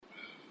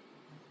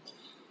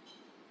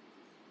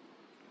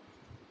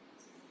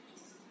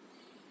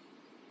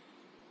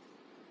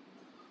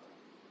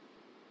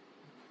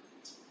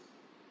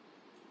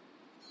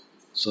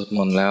สวดม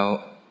นต์แล้ว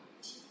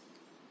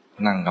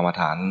นั่งกรรม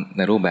ฐานใ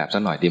นรูปแบบสั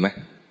กหน่อยดีไหม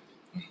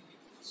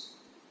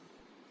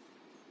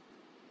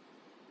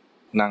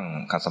นั่ง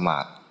ขัดสมา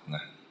ธิน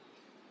ะ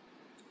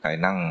ใคร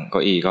นั่งเก้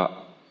าอี้ก็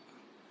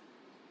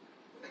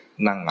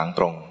นั่งหลังต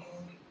รง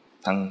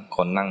ทั้งค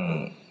นนั่ง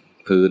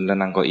พื้นและ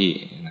นั่งเก้าอี้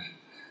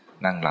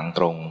นั่งหลังต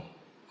รง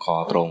คอ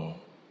ตรง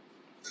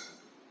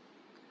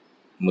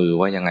มือ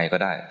ว่ายังไงก็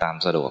ได้ตาม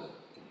สะดวก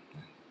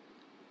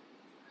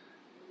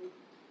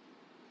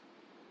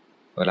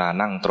เวลา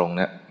นั่งตรงเ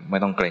นี่ยไม่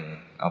ต้องเกร็ง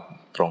เอา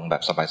ตรงแบ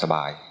บสบ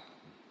าย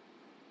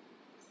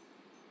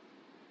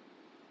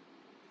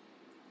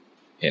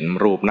ๆเห็น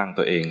รูปนั่ง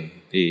ตัวเอง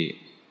ที่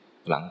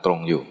หลังตรง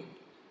อยู่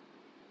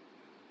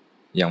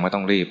ยังไม่ต้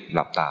องรีบห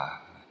ลับตา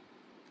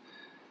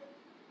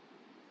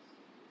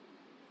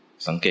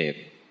สังเกต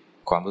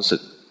ความรู้สึ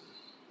ก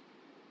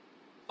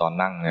ตอน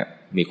นั่งเนี่ย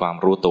มีความ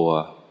รู้ตัว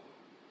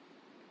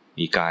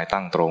มีกาย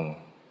ตั้งตรง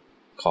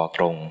คอต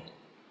รง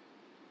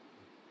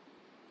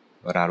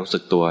เวลารู้สึ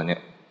กตัวเนี่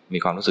ยมี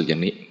ความรู้สึกอย่า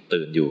งนี้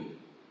ตื่นอยู่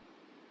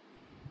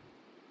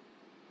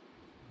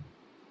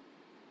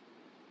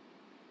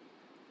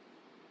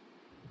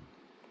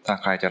ถ้า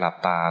ใครจะหลับ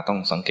ตาต้อง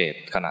สังเกต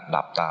ขณะห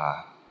ลับตา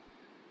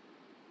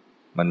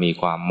มันมี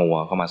ความมัว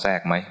เข้ามาแทร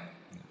กไหม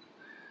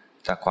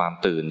ถ้าความ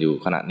ตื่นอยู่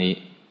ขณะนี้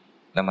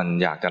แล้วมัน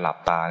อยากจะหลับ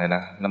ตาเนี่ยน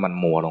ะแล้วมัน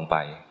มัวลงไป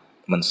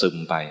มันซึม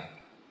ไป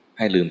ใ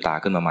ห้ลืมตา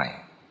ขึ้นมาใหม่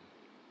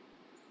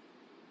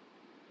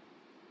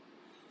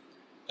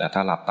แต่ถ้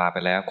าหลับตาไป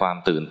แล้วความ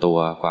ตื่นตัว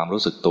ความ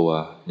รู้สึกตัว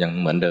ยัง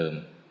เหมือนเดิม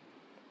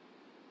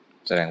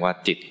แสดงว่า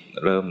จิต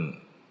เริ่ม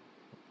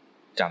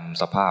จ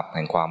ำสภาพแ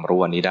ห่งความรู้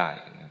อันนี้ได้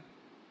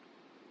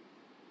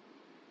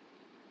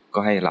ก็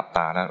ให้หลับต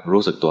าแล้ว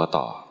รู้สึกตัว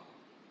ต่อ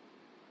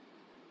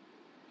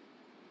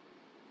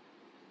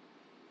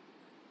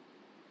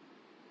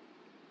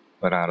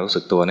เวลารู้สึ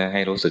กตัวเนี่ยใ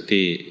ห้รู้สึก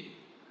ที่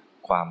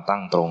ความตั้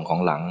งตรงของ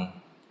หลัง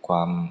คว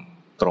าม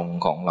ตรง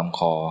ของลำ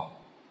คอ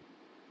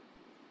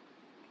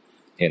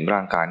เห็นร่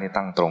างกายนี่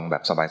ตั้งตรงแบ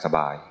บสบ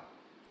าย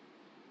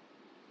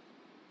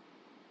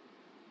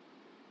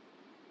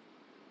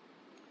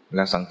ๆแล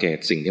ะสังเกต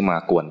สิ่งที่มา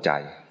กวนใจ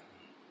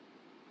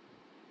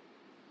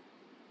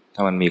ถ้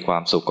ามันมีควา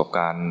มสุขกับ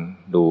การ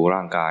ดูร่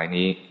างกาย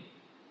นี้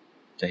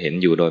จะเห็น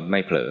อยู่โดยไม่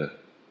เผลอ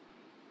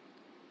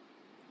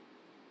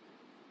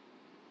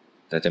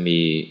แต่จะมี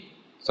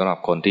สำหรับ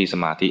คนที่ส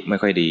มาธิไม่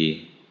ค่อยดี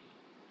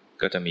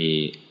ก็จะมี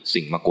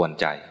สิ่งมากวน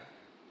ใจ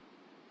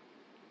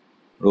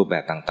รูปแบ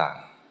บต่าง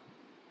ๆ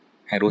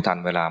ให้รู้ทัน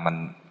เวลามัน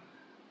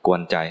กว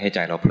นใจให้ใจ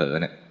เราเผลอ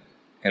เนี่ย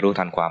ให้รู้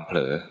ทันความเผล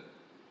อ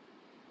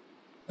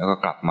แล้วก็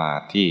กลับมา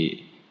ที่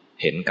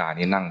เห็นกาย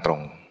นี้นั่งตร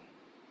ง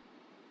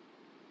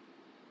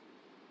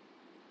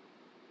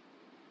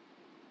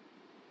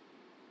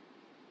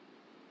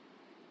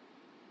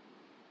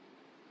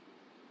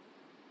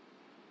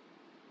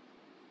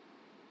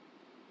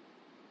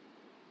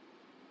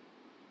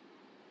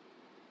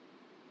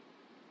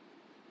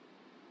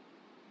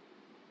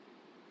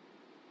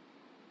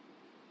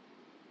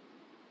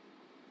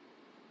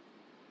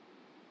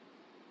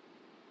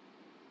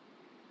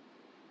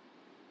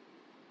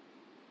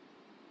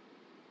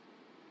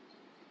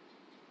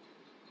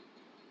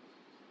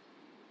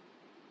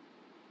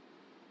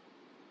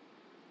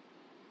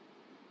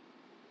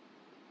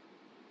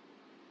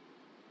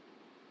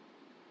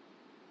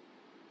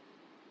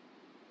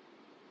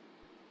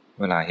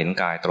เวลาเห็น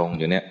กายตรง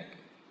อยู่เนี่ย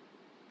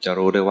จะ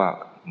รู้ได้ว่า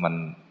มัน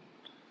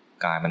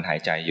กายมันหาย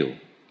ใจอยู่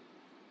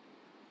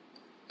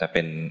แต่เ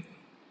ป็น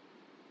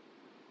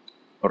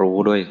รู้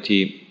ด้วย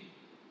ที่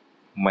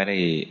ไม่ได้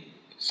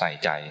ใส่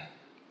ใจ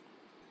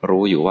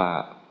รู้อยู่ว่า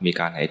มี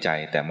การหายใจ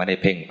แต่ไม่ได้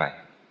เพ่งไป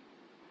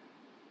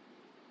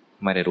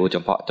ไม่ได้รู้เฉ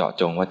พาะเจาะ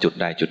จงว่าจุด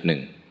ใดจุดหนึ่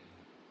ง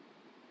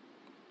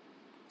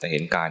แต่เห็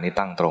นกายนี้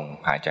ตั้งตรง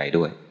หายใจ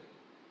ด้วย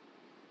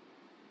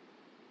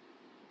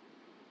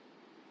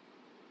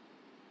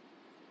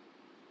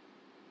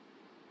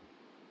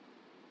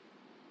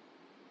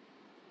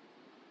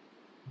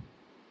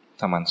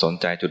ถ้ามันสน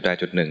ใจจุดใด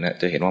จุดหนึ่งเนี่ย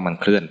จะเห็นว่ามัน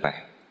เคลื่อนไป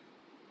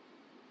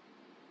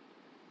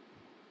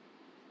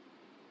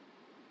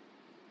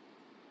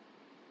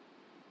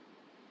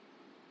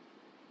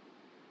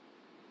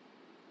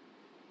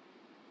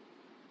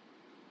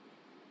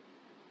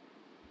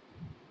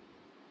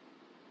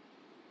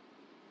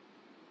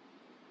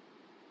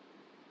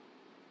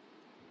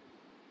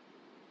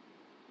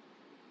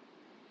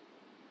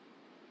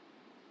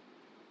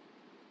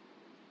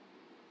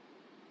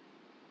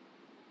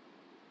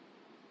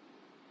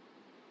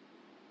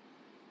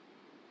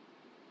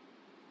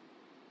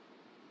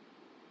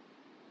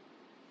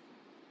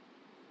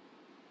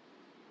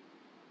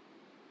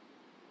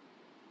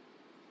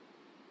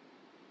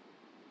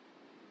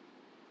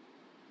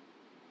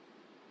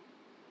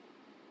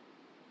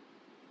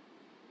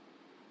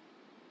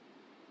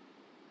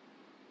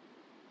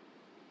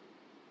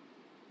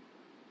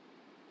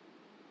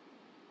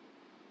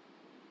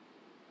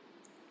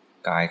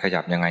กายข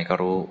ยับยังไงก็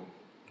รู้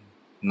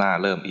หน้า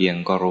เริ่มเอียง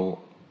ก็รู้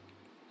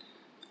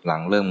หลั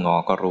งเริ่มงอ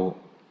ก็รู้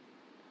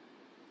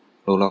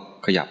แล้ว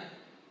ขยับ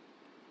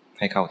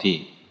ให้เข้าที่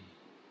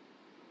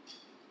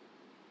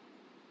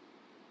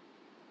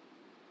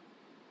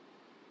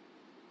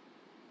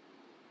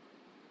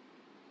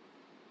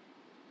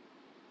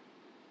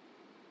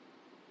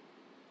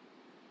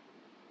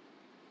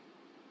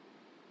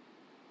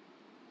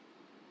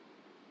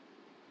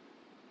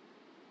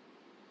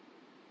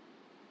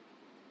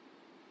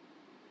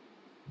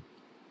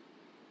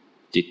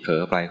จิตเผล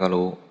อไปก็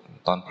รู้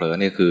ตอนเผลอ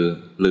นี่คือ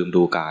ลืม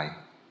ดูกาย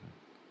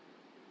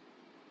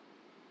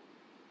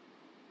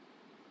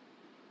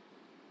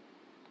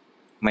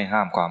ไม่ห้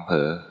ามความเผล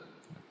อ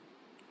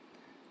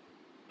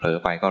เผลอ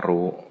ไปก็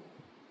รู้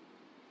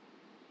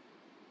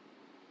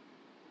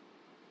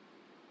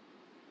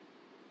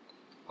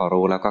พอ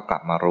รู้แล้วก็กลั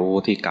บมารู้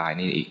ที่กาย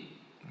นี่อีก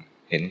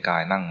เห็นกา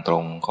ยนั่งตร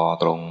งคอ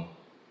ตรง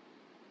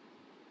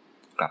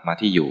กลับมา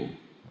ที่อยู่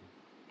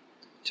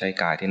ใช้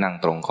กายที่นั่ง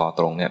ตรงคอ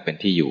ตรงเนี่ยเป็น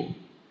ที่อยู่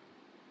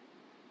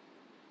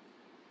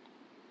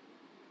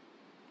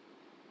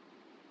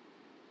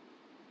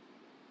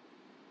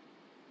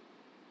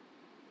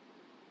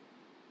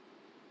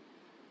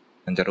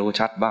มันจะรู้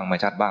ชัดบ้างไม่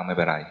ชัดบ้างไม่เ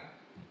ป็นไร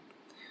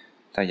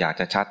ถ้าอยาก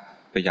จะชัด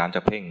พยายามจ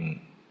ะเพ่ง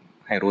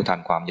ให้รู้ทัน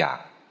ความอยาก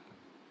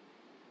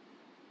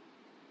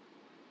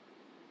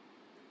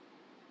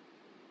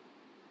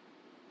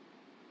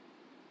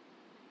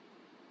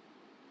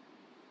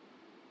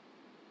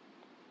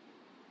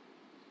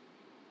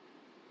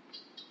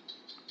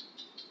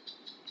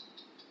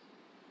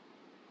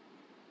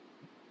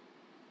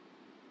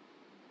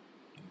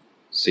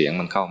เสียง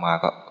มันเข้ามา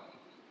ก็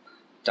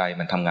ใจ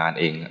มันทำงาน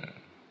เอง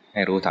ใ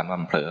ห้รู้ทันว่า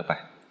มันเผลอไป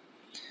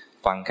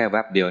ฟังแค่แว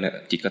บเดียวเนี่ย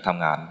จิตก็ท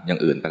ำงานอย่า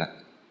งอื่นไปแล้ว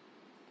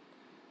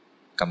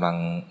กำลัง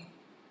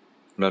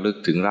ระลึก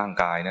ถึงร่าง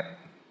กายเนี่ย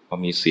พอ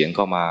มีเสียงเ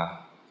ข้ามา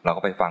เรา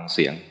ก็ไปฟังเ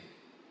สียง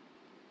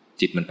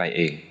จิตมันไปเ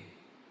อง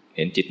เ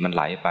ห็นจิตมันไห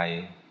ลไป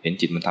เห็น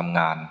จิตมันทำง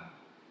าน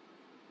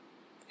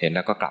เห็นแ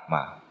ล้วก็กลับม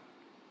า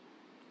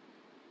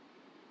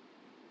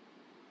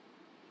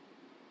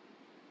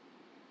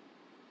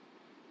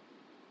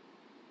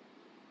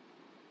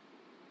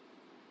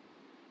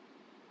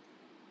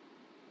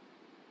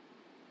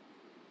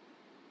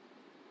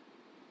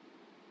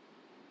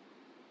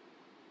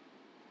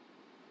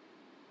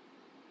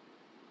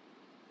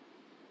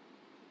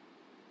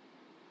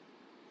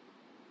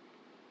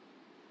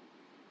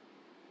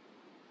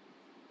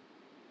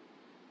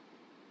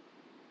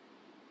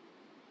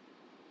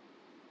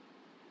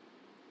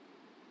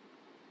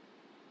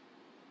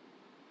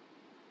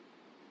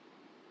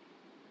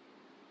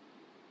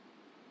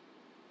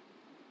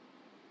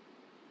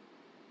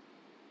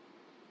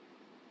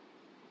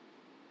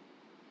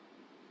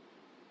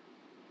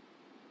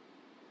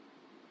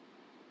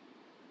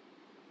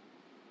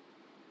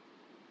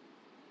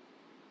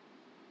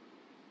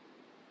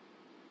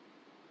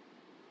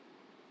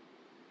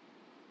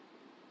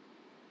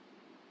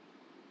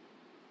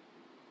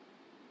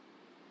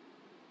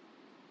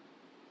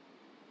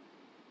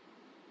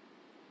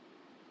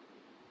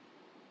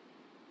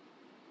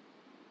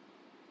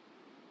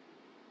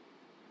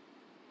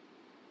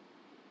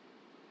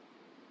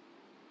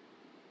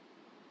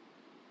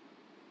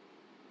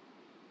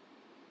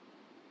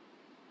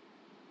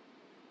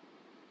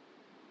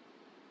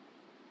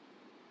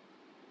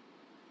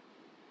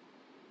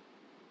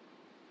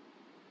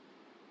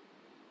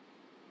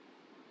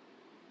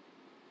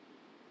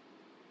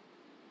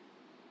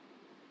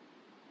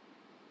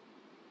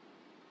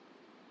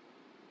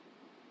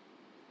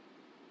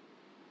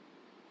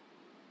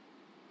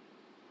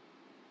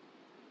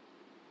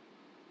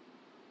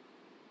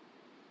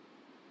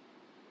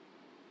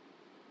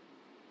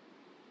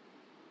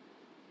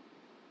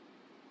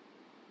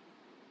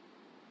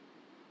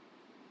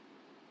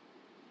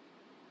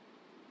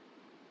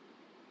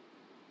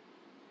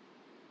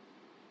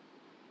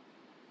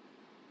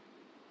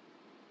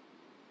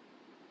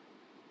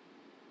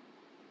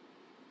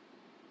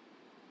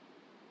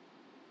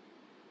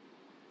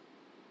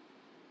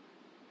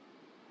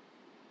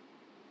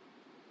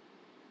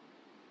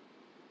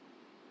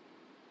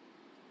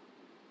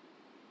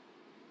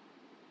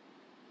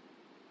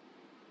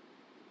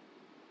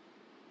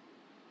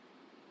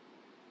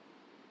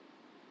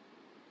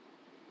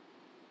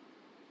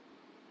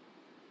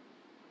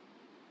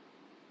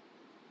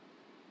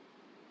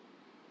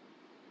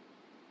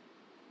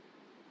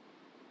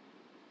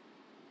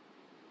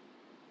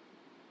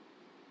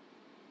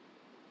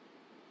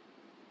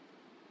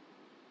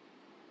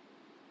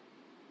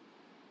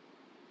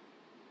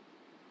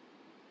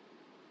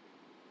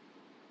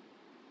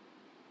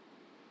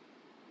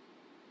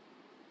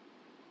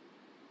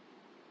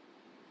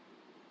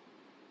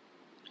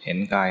เห็น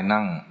กาย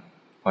นั่ง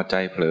พอใจ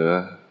เผลอ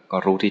ก็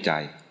รู้ที่ใจ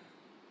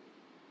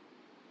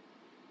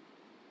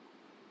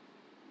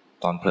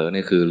ตอนเผลอ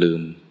นี่คือ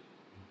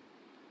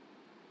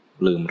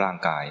ลืมร่าง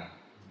กาย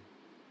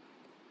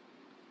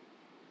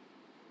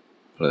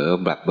เผลอ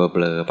แบบเบ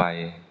ลอๆไป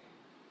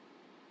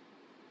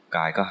ก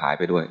ายก็หาย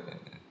ไปด้วย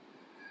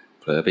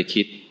เผลอไป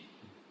คิด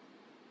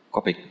ก็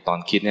ไปตอน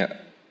คิดเนี่ย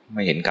ไ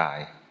ม่เห็นกาย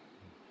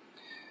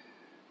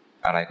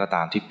อะไรก็ต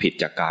ามที่ผิด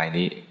จากกาย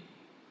นี้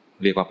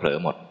เรียกว่าเผลอ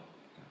หมด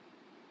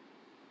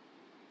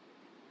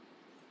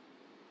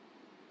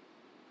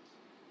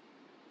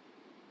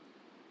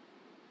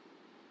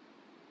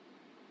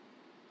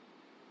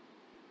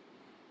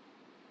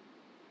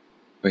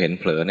พอเห็น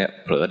เผลอเนี่ย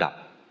เผลอดับ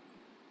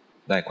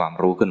ได้ความ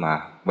รู้ขึ้นมา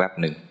แวบ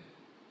หนึ่ง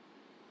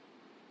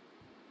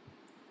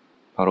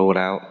พอรู้แ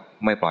ล้ว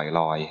ไม่ปล่อย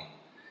ลอย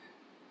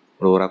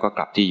รู้แล้วก็ก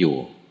ลับที่อยู่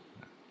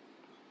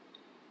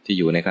ที่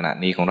อยู่ในขณะ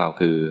นี้ของเรา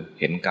คือ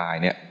เห็นกาย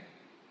เนี่ย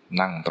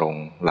นั่งตรง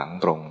หลัง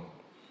ตรง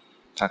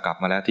ถ้ากลับ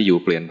มาแล้วที่อยู่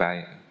เปลี่ยนไป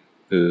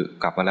คือ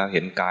กลับมาแล้วเ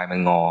ห็นกายมัน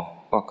งอ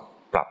ก็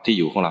ปรับที่อ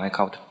ยู่ของเราให้เ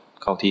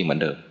ข้าที่เหมือ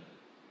นเดิม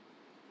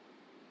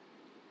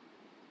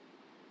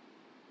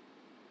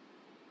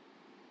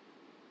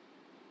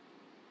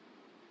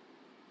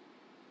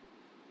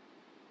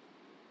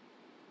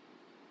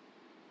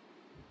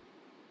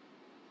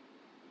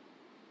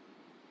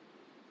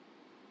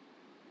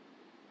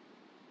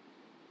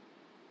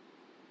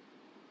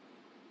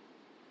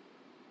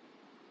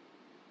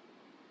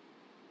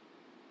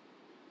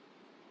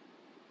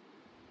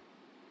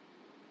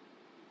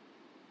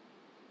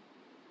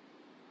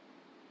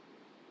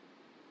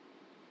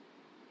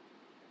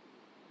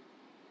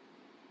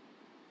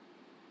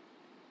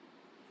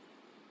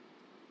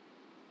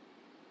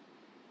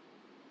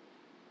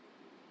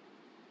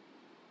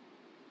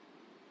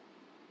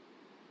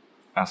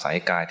อาศัย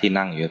กายที่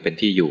นั่งอยู่เป็น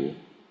ที่อยู่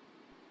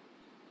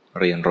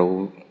เรียนรู้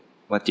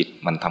ว่าจิต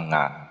มันทำง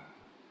าน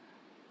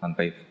มันไ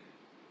ป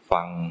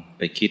ฟังไ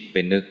ปคิดไป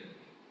นึก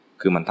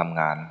คือมันทำ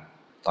งาน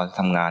ตอน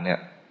ทำงานเนี่ย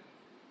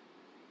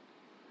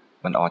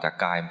มันออกจาก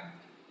กาย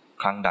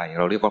ครั้งใดเ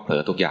ราเรียกว่าเผล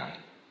อทุกอย่าง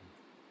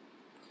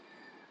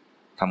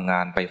ทำงา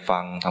นไปฟั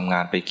งทำงา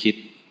นไปคิด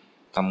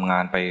ทำงา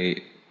นไป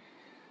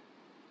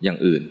อย่าง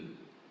อื่น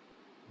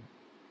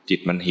จิต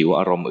มันหิว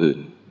อารมณ์อื่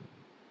น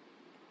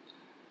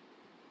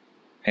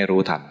ให้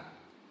รู้ทั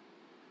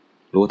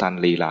น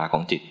ลีลาขอ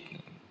งจิต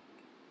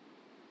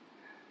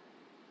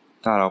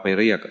ถ้าเราไป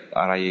เรียก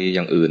อะไรอ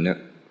ย่างอื่นเนี่ย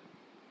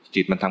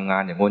จิตมันทำงา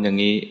นอย่างโน้นอย่าง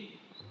นี้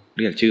เ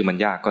รียกชื่อมัน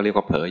ยากก็เรียก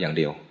ว่าเผลออย่าง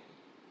เดียว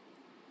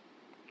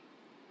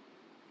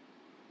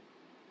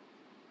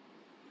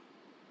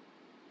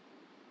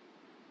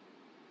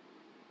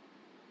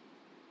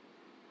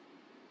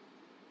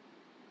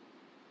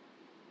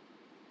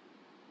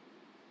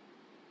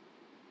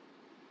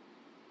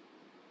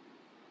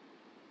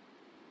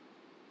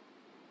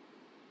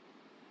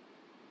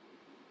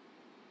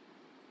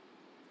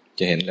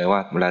จะเห็นเลยว่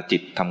าเวลาจิ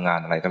ตทำงาน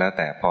อะไรก็แล้ว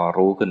แต่พอ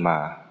รู้ขึ้นมา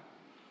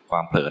คว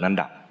ามเผลอนั้น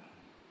ดับ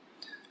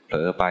เผล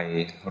อไป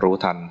รู้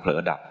ทันเผลอ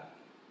ดับ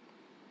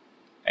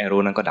ไอ้รู้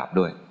นั้นก็ดับ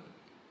ด้วย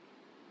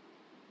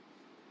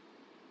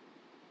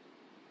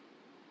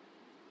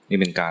นี่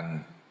เป็นการ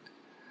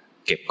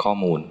เก็บข้อ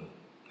มูล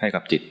ให้กั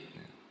บจิต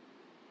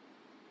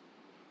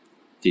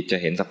จะ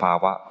เห็นสภา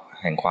วะ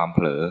แห่งความเผ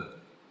ลอ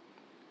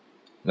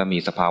และมี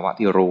สภาวะ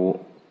ที่รู้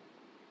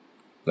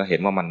และเห็น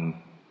ว่ามัน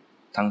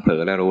ทั้งเผล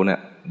อและรู้เนี่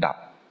ยดับ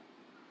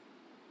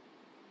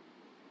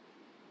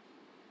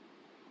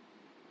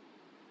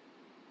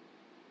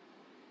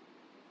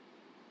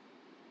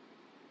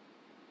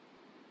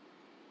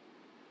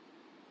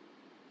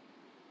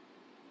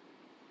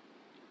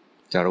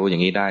จะรู้อย่า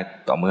งนี้ได้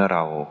ต่อเมื่อเร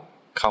า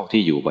เข้า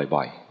ที่อยู่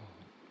บ่อย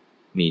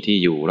ๆมีที่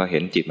อยู่แล้วเห็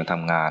นจิตมันท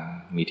ำงาน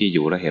มีที่อ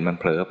ยู่แล้วเห็นมัน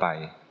เผลอไป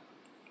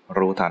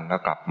รู้ทันแล้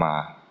วกลับมา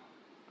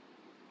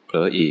เผล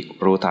ออีก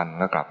รู้ทัน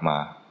แล้วกลับมา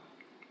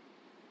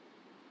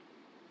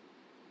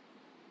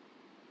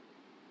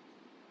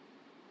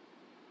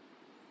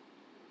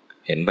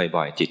เห็น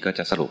บ่อยๆจิตก็จ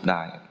ะสรุปไ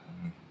ด้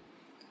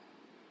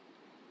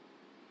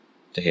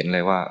จะเห็นเล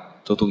ยว่า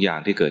ทุกๆอย่าง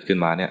ที่เกิดขึ้น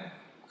มาเนี่ย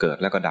เกิด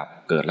แล้วก็ดับ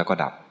เกิดแล้วก็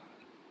ดับ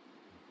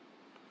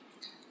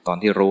ตอน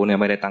ที่รู้เนี่ย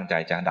ไม่ได้ตั้งใจ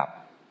จะดับ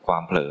ควา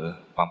มเผล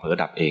อ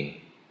ดับเอง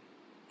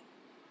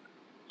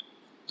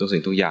ทุกสิ่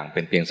งทุกอย่างเ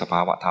ป็นเพียงสภ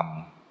าวะธรรม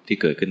ที่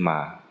เกิดขึ้นมา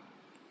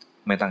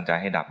ไม่ตั้งใจ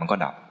ให้ดับมันก็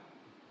ดับ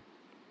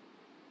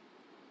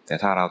แต่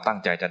ถ้าเราตั้ง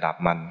ใจจะดับ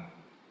มัน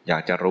อยา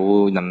กจะรู้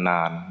น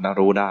านๆแล้ว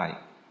รู้ได้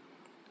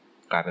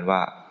กลายเป็นว่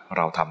าเ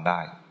ราทำได้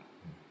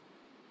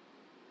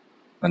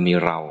มันมี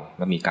เราแ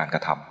ละมีการกร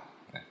ะท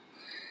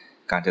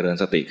ำการเจริญ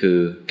สติคือ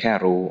แค่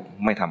รู้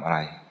ไม่ทำอะไร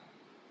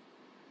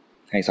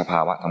ให้สภา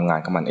วะทำงาน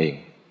ของมันเอง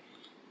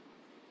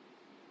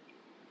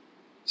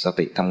ส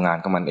ติทำงาน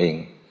ของมันเอง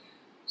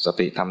ส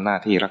ติทำหน้า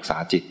ที่รักษา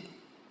จิต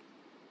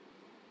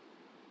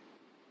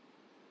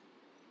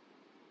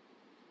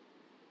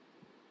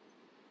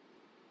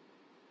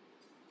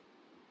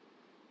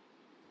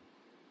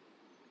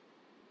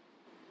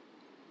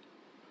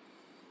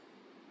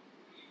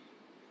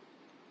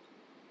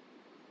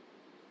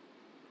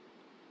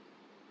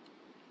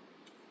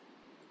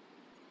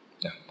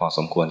พอส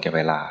มควรแก่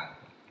เวลา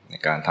ใน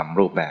การทำ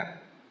รูปแบบ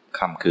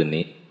ค่ำคืน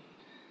นี้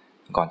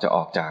ก่อนจะอ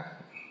อกจาก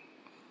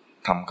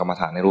ทำกรรม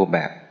ฐานในรูปแบ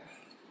บ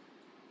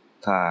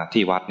ถ้า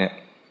ที่วัดเนี่ย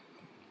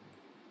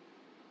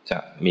จะ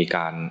มีก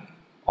าร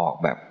ออก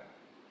แบบ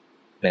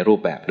ในรูป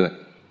แบบด้วย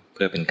เ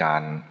พื่อเป็นกา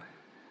ร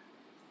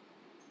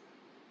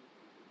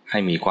ให้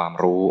มีความ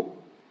รู้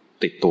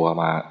ติดตัว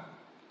มา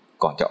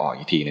ก่อนจะออก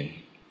อีกทีหนึ่ง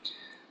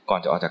ก่อน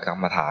จะออกจากกร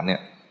รมฐานเนี่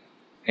ย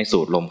ให้สู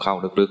ดลมเข้า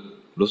ลึก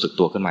ๆรู้สึก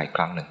ตัวขึ้นมาอีก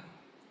ครั้งหนึ่ง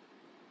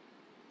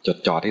จด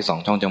จ่อที่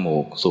2 ช่องจมู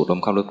กสูดลม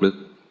เข้าลึก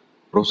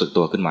ๆรู้สึก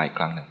ตัวขึ้นมาอีก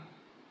ครั้งหนึ่ง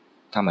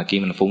ถ้าเมื่อกี้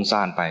มันฟุ้งซ่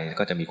านไป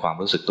ก็จะมีความ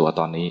รู้สึกตัว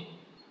ตอนนี้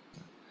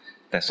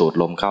แต่สูด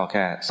ลมเข้าแ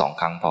ค่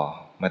2 ครั้งพอ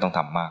ไม่ต้องท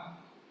ำมาก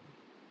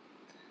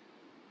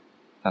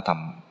ถ้าท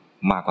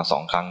ำมากกว่า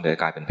2 ครั้งเดี๋ยว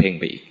กลายเป็นเพ่ง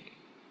ไปอีก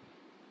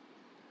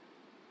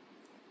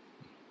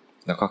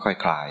แล้วก็ค่อย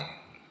คลาย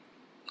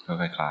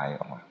ค่อยๆคลาย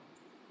ออกมา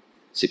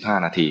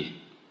15 นาที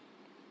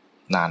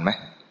นานไหม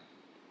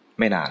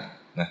ไม่นาน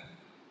นะ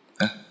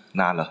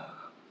นานเหรอ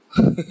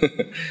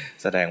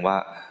แสดงว่า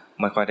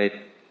ไม่ค่อย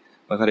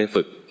ได้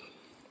ฝึก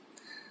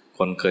ค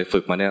นเคยฝึ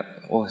กมาเนี่ย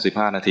โอ้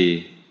15 นาที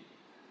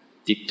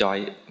จิ๊บจ้อย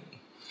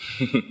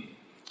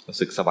รู้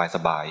สึกส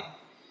บาย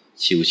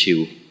ๆชิว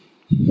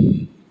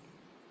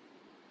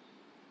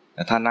ๆแ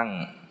ต่ถ้านั่ง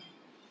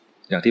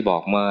อย่างที่บอ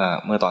กเ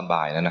มื่อตอน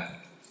บ่ายนะ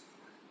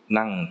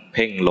นั่งเ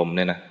พ่งลมเ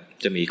นี่ยนะ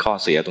จะมีข้อ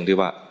เสียตรงที่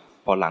ว่า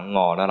พอหลังง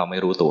อแล้วเราไม่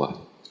รู้ตัว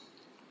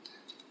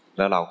แ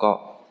ล้วเราก็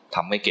ท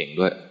ำไม่เก่ง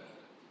ด้วย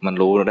มัน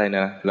รู้ได้น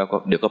ะแล้วก็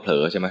เดี๋ยวก็เผล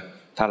อใช่ไหม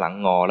ถ้าหลัง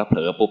งอแล้วเผล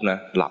อปุ๊บนะ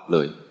หลับเล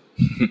ย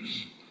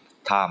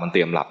ท่ามันเต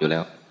รียมหลับอยู่แล้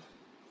ว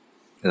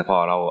แต่พอ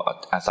เรา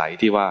อาศัย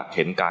ที่ว่าเ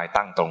ห็นกาย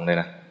ตั้งตรงเนี่ย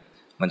นะ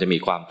มันจะมี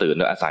ความตื่นโ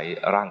ดยอาศัย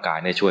ร่างกาย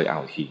เนี่ยช่วยเอา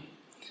ที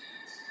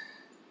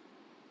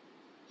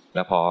แ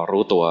ล้วพอ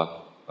รู้ตัว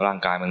ร่าง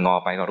กายมันงอ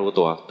ไปก็รู้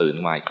ตัวตื่น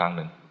มาอีกครั้งห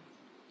นึ่ง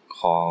ค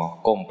อ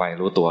ก้มไป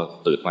รู้ตัว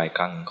ตื่นมาอีก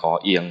ครั้งคอ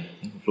เอียง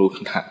รู้ข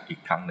ณะอีก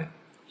ครั้งหนึ่ง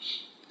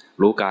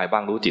รู้กายบ้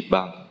างรู้จิต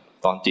บ้าง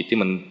ตอนจิตที่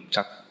มัน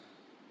ชัก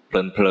เ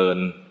พลิน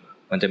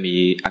มันจะมี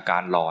อากา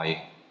รลอย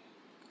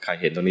ใคร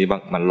เห็นตรงนี้บ้า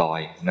งมันลอ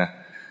ยนะ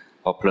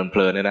พอเพ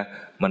ลินเนี่ยนะ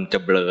มันจะ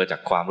เบลอจา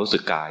กความรู้สึ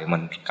กกายมั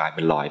นกลายเ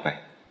ป็นลอยไป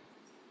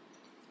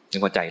เรีย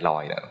กว่าใจลอ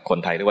ยนะคน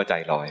ไทยเรียกว่าใจ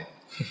ลอย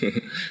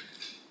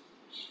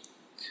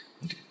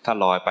ถ้า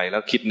ลอยไปแล้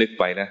วคิดนึก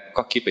ไปนะ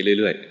ก็คิดไป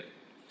เรื่อย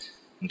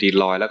ๆบางที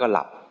ลอยแล้วก็ห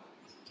ลับ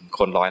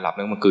คนลอยหลับเ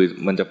นี่ยมันคือ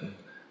มั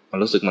น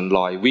รู้สึกมันล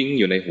อยวิ่ง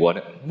อยู่ในหัวเ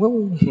นี่ย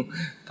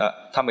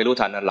ถ้าไม่รู้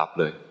ทันนั้นหลับ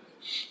เลย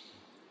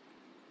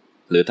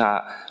หรือถ้า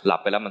หลับ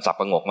ไปแล้วมันสับ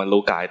ประงกมัน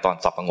รู้กายตอน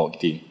สับประงกอี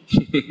กที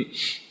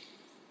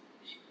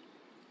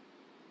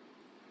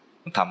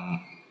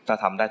ถ้า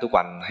ทำได้ทุก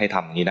วันให้ท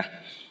ำอย่างนี้นะ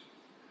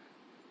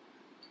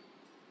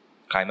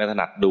ใครไม่ถ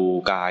นัดดู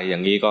กายอย่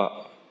างนี้ก็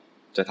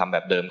จะทำแบ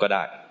บเดิมก็ไ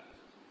ด้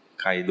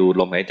ใครดู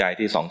ลมหายใจ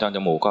ที่2 ช่องจ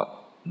มูกก็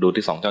ดู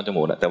ที่2 ช่องจ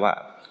มูกนะแต่ว่า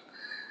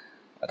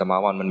อาตมา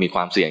ว่ามันมีคว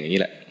ามเสี่ยงอย่าง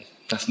นี้แหละ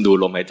ถ้าดู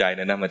ลมหายใจเ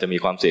นี่ยนะมันจะมี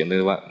ความเสี่ยงด้ว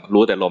ยว่า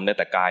รู้แต่ลมเนี่ย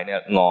แต่กายเนี่ย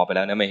งอไปแ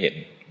ล้วเนี่ยไม่เห็น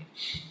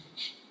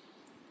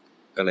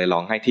ก็เลยล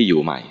องให้ที่อ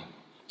ยู่ใหม่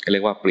ก็เรี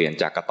ยกว่าเปลี่ยน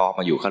จากกระต๊อบ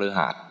มาอยู่คฤห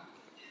าสน์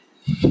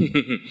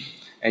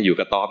ไอ้อยู่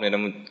กระต๊อบเนี่ยน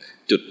ะ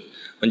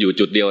มันอยู่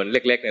จุดเดียวเ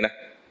ล็กๆเนี่ยนะ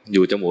อ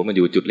ยู่จมูกมันอ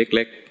ยู่จุดเ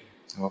ล็ก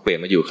ๆพอเปลี่ยน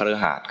มาอยู่คฤ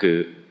หาสน์คือ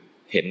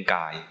เห็นก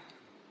าย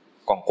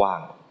กว้า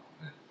ง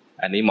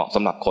ๆอันนี้เหมาะส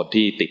ำหรับคน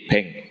ที่ติดเ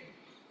พ่ง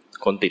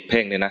คนติดเ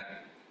พ่งเนี่ยนะ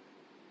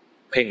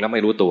เพ่งแล้วไ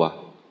ม่รู้ตัว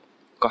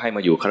ก็ให้ม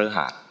าอยู่คฤห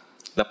าสน์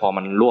แล้วพอ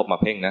มันรวบมา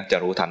เพ่งนะจะ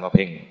รู้ทันว่าเ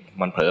พ่ง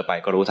มันเผลอไป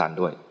ก็รู้ทัน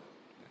ด้วย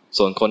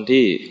ส่วนคน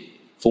ที่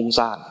ฟุ้ง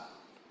ซ่าน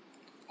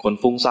คน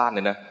ฟุ้งซ่านเ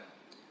นี่ยนะ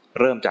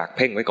เริ่มจากเ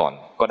พ่งไว้ก่อน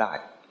ก็ได้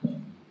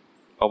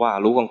เพราะว่า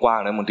รู้กว้าง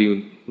ๆนะบางที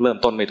เริ่ม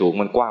ต้นไม่ถูก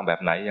มันกว้างแบบ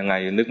ไหนยังไง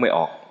นึกไม่อ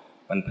อก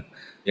มัน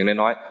อย่าง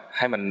น้อยๆใ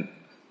ห้มัน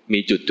มี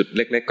จุดเ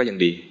ล็กๆก็ยัง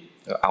ดี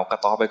เอากระ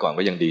ต๊อบไปก่อน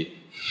ก็ยังดี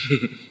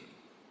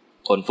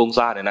คนฟุ้ง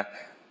ซ่านเนี่ยนะ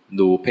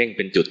ดูเพ่งเ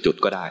ป็นจุด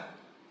ก็ได้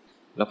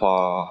แล้วพอ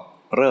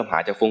เริ่มหา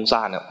ยจากฟุ้งซ่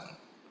านเนี่ย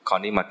คราว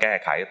นี้มาแก้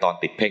ไขตอน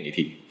ติดเพ่งอีก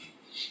ที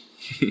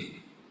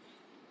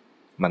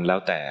มันแล้ว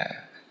แต่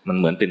มัน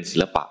เหมือนเป็นศิ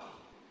ลปะ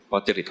เพรา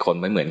ะจริตคน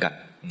ไม่เหมือนกัน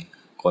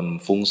คน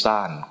ฟุ้งซ่า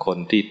นคน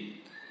ที่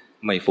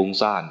ไม่ฟุ้ง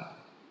ซ่าน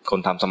คน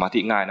ทำสมาธิ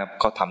ง่ายนะ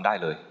เขาทำได้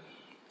เลย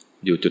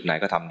อยู่จุดไหน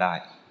ก็ทำได้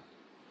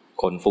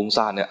คนฟุ้ง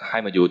ซ่านเนี่ยให้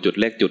มาอยู่จุด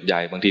เล็กจุดใหญ่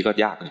บางทีก็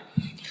ยาก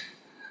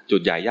จุ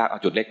ดใหญ่ยากเอา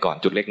จุดเล็กก่อน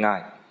จุดเล็กง่า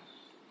ย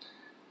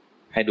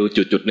ให้ดู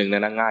จุดหนึ่งน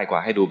ะง่ายกว่า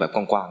ให้ดูแบบก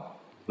ว้าง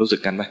ๆรู้สึ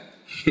กกันไหม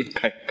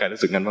ใคร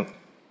รู้สึกกันบ้าง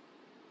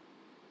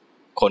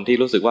คนที่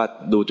รู้สึกว่า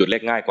ดูจุดเล็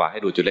กง่ายกว่าให้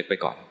ดูจุดเล็กไป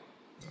ก่อน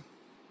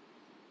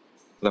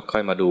แล้วค่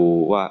อยมาดู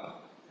ว่า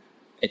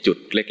ไอ้จุด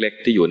เล็ก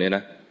ๆที่อยู่เนี่ยน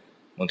ะ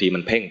บางทีมั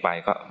นเพ่งไป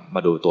ก็ม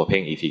าดูตัวเพ่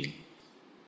งอีกที